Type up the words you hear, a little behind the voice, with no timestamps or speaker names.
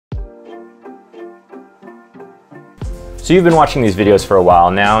So you've been watching these videos for a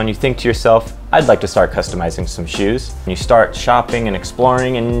while now and you think to yourself, I'd like to start customizing some shoes. And you start shopping and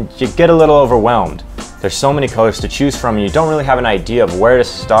exploring and you get a little overwhelmed. There's so many colors to choose from and you don't really have an idea of where to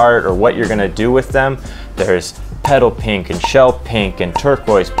start or what you're gonna do with them. There's petal pink and shell pink and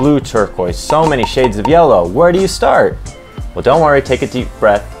turquoise, blue turquoise, so many shades of yellow. Where do you start? Well, don't worry, take a deep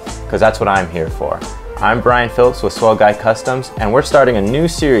breath, because that's what I'm here for. I'm Bryan Phillips with Swell Guy Customs, and we're starting a new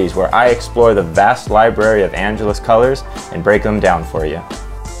series where I explore the vast library of Angelus colors and break them down for you.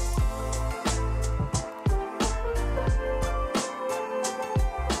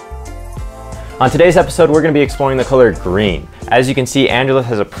 On today's episode, we're going to be exploring the color green. As you can see, Angelus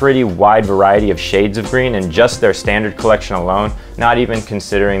has a pretty wide variety of shades of green in just their standard collection alone, not even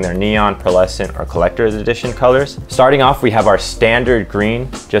considering their neon, pearlescent, or collector's edition colors. Starting off, we have our standard green,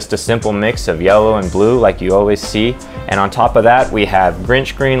 just a simple mix of yellow and blue like you always see. And on top of that, we have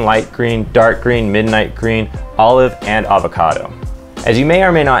Grinch green, light green, dark green, midnight green, olive, and avocado. As you may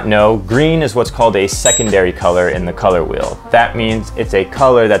or may not know, green is what's called a secondary color in the color wheel. That means it's a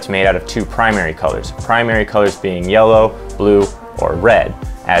color that's made out of two primary colors. Primary colors being yellow, blue, or red.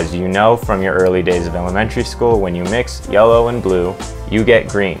 As you know from your early days of elementary school, when you mix yellow and blue, you get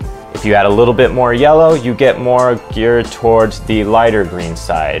green. If you add a little bit more yellow, you get more geared towards the lighter green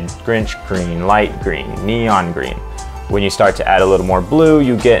side. Grinch green, light green, neon green. When you start to add a little more blue,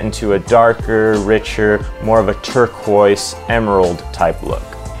 you get into a darker, richer, more of a turquoise, emerald type look.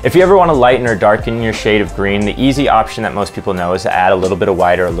 If you ever want to lighten or darken your shade of green, the easy option that most people know is to add a little bit of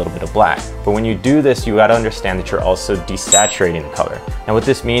white or a little bit of black. But when you do this, you got to understand that you're also desaturating the color. And what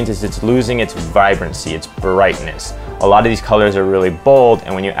this means is it's losing its vibrancy, its brightness. A lot of these colors are really bold,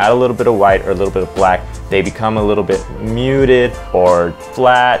 and when you add a little bit of white or a little bit of black, they become a little bit muted or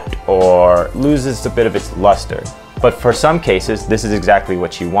flat or loses a bit of its luster. But for some cases, this is exactly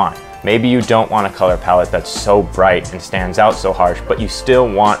what you want. Maybe you don't want a color palette that's so bright and stands out so harsh, but you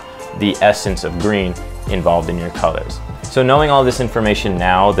still want the essence of green involved in your colors. So knowing all this information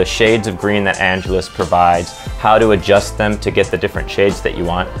now, the shades of green that Angelus provides, how to adjust them to get the different shades that you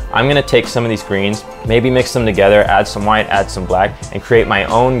want, I'm gonna take some of these greens, maybe mix them together, add some white, add some black, and create my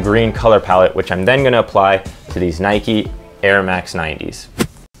own green color palette, which I'm then gonna apply to these Nike Air Max 90s.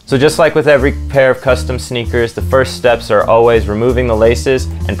 So just like with every pair of custom sneakers, the first steps are always removing the laces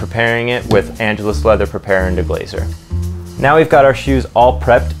and preparing it with Angelus Leather Preparer and Deglazer. Now we've got our shoes all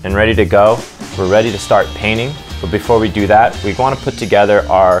prepped and ready to go. We're ready to start painting, but before we do that, we want to put together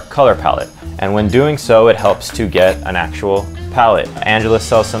our color palette. And when doing so, it helps to get an actual palette. Angelus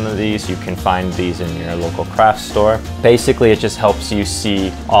sells some of these. You can find these in your local craft store. Basically, it just helps you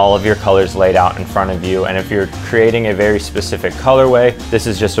see all of your colors laid out in front of you. And if you're creating a very specific colorway, this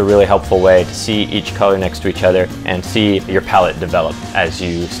is just a really helpful way to see each color next to each other and see your palette develop as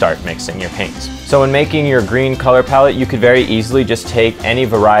you start mixing your paints. So when making your green color palette, you could very easily just take any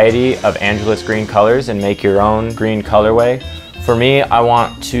variety of Angelus green colors and make your own green colorway. For me, I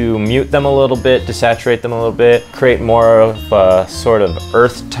want to mute them a little bit, desaturate them a little bit, create more of a sort of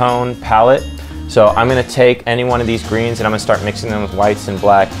earth tone palette. So I'm gonna take any one of these greens and I'm gonna start mixing them with whites and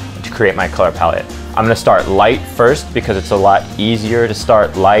black to create my color palette. I'm gonna start light first because it's a lot easier to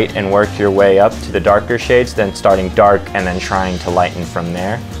start light and work your way up to the darker shades than starting dark and then trying to lighten from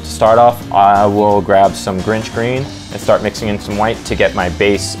there. To start off, I will grab some Grinch green and start mixing in some white to get my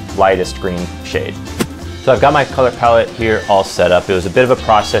base lightest green shade. So I've got my color palette here all set up. It was a bit of a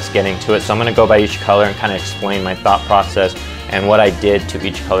process getting to it, so I'm gonna go by each color and kind of explain my thought process and what I did to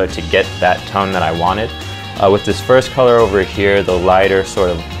each color to get that tone that I wanted. With this first color over here, the lighter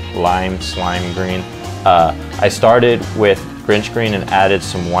sort of lime slime green, I started with Grinch green and added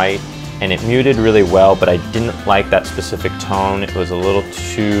some white, and it muted really well, but I didn't like that specific tone. It was a little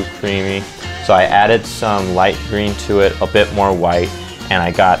too creamy. So I added some light green to it, a bit more white, and I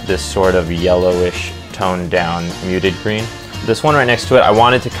got this sort of yellowish toned down muted green. This one right next to it, I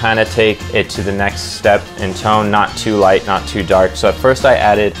wanted to kind of take it to the next step in tone, not too light, not too dark. So at first I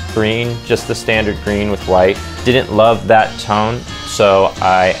added green, just the standard green with white. Didn't love that tone, so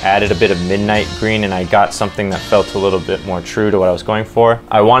I added a bit of midnight green and I got something that felt a little bit more true to what I was going for.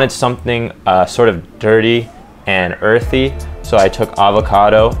 I wanted something sort of dirty and earthy, so I took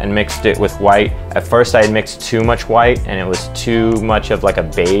avocado and mixed it with white. At first I had mixed too much white and it was too much of like a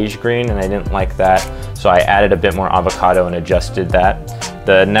beige green and I didn't like that, so I added a bit more avocado and adjusted that.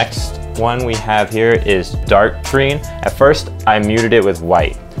 The next one we have here is dark green. At first I muted it with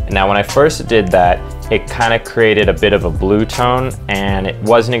white. Now when I first did that, it kind of created a bit of a blue tone and it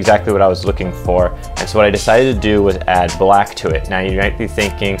wasn't exactly what I was looking for. And so what I decided to do was add black to it. Now you might be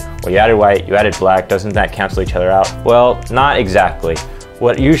thinking, well, you added white, you added black, doesn't that cancel each other out? Well, not exactly.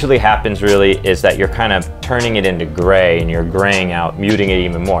 what usually happens really is that you're kind of turning it into gray and you're graying out, muting it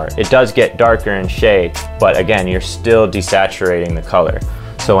even more. It does get darker in shade, but again, you're still desaturating the color.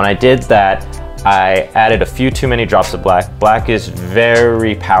 So when I did that, I added a few too many drops of black. Black is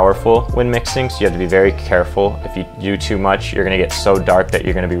very powerful when mixing, so you have to be very careful. If you do too much, you're gonna get so dark that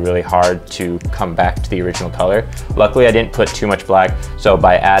you're gonna be really hard to come back to the original color. Luckily, I didn't put too much black, so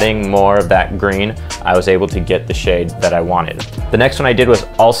by adding more of that green, I was able to get the shade that I wanted. The next one I did was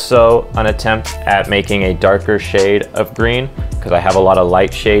also an attempt at making a darker shade of green, because I have a lot of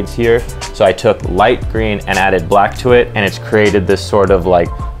light shades here. So I took light green and added black to it, and it's created this sort of like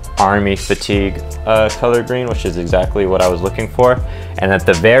army fatigue color green, which is exactly what I was looking for. And at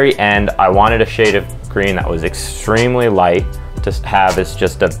the very end, I wanted a shade of green that was extremely light to have as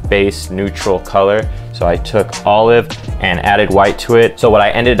just a base neutral color. So I took olive and added white to it. So what I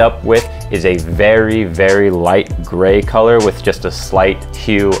ended up with is a very, very light gray color with just a slight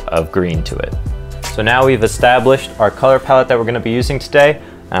hue of green to it. So now we've established our color palette that we're gonna be using today.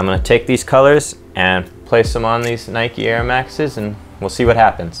 I'm gonna take these colors and place them on these Nike Air Maxes, and we'll see what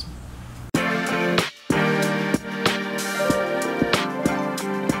happens.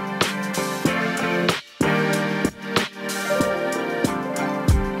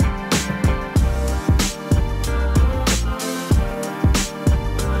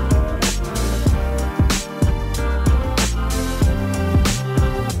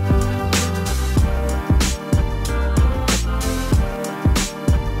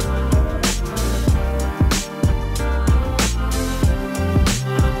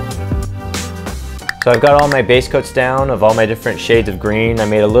 So I've got all my base coats down of all my different shades of green. I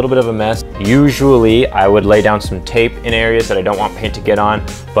made a little bit of a mess. Usually I would lay down some tape in areas that I don't want paint to get on,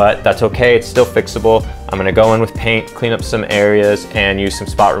 but that's okay, it's still fixable. I'm gonna go in with paint, clean up some areas, and use some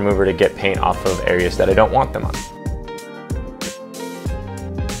spot remover to get paint off of areas that I don't want them on.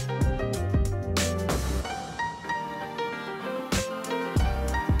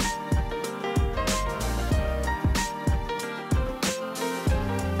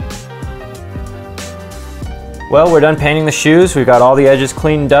 Well, we're done painting the shoes. We've got all the edges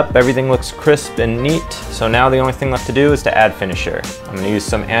cleaned up. Everything looks crisp and neat. So now the only thing left to do is to add finisher. I'm gonna use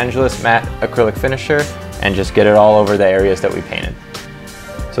some Angelus matte acrylic finisher and just get it all over the areas that we painted.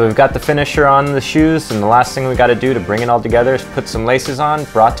 So we've got the finisher on the shoes, and the last thing we gotta do to bring it all together is put some laces on,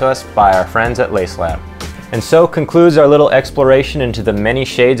 brought to us by our friends at Lace Lab. And so concludes our little exploration into the many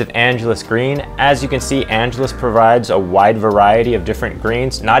shades of Angelus green. As you can see, Angelus provides a wide variety of different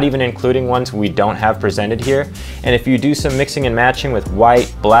greens, not even including ones we don't have presented here. And if you do some mixing and matching with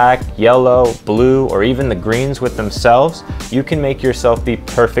white, black, yellow, blue, or even the greens with themselves, you can make yourself the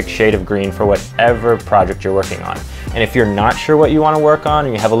perfect shade of green for whatever project you're working on. And if you're not sure what you want to work on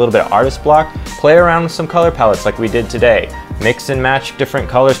and you have a little bit of artist block, play around with some color palettes like we did today. Mix and match different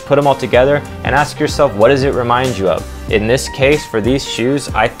colors, put them all together, and ask yourself, what does it remind you of? In this case, for these shoes,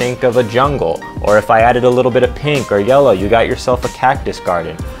 I think of a jungle. Or if I added a little bit of pink or yellow, you got yourself a cactus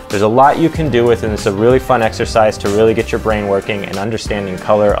garden. There's a lot you can do with it, and it's a really fun exercise to really get your brain working and understanding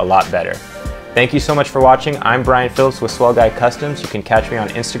color a lot better. Thank you so much for watching. I'm Bryan Phillips with Swell Guy Customs. You can catch me on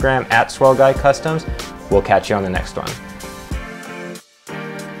Instagram at Swell Guy Customs. We'll catch you on the next one.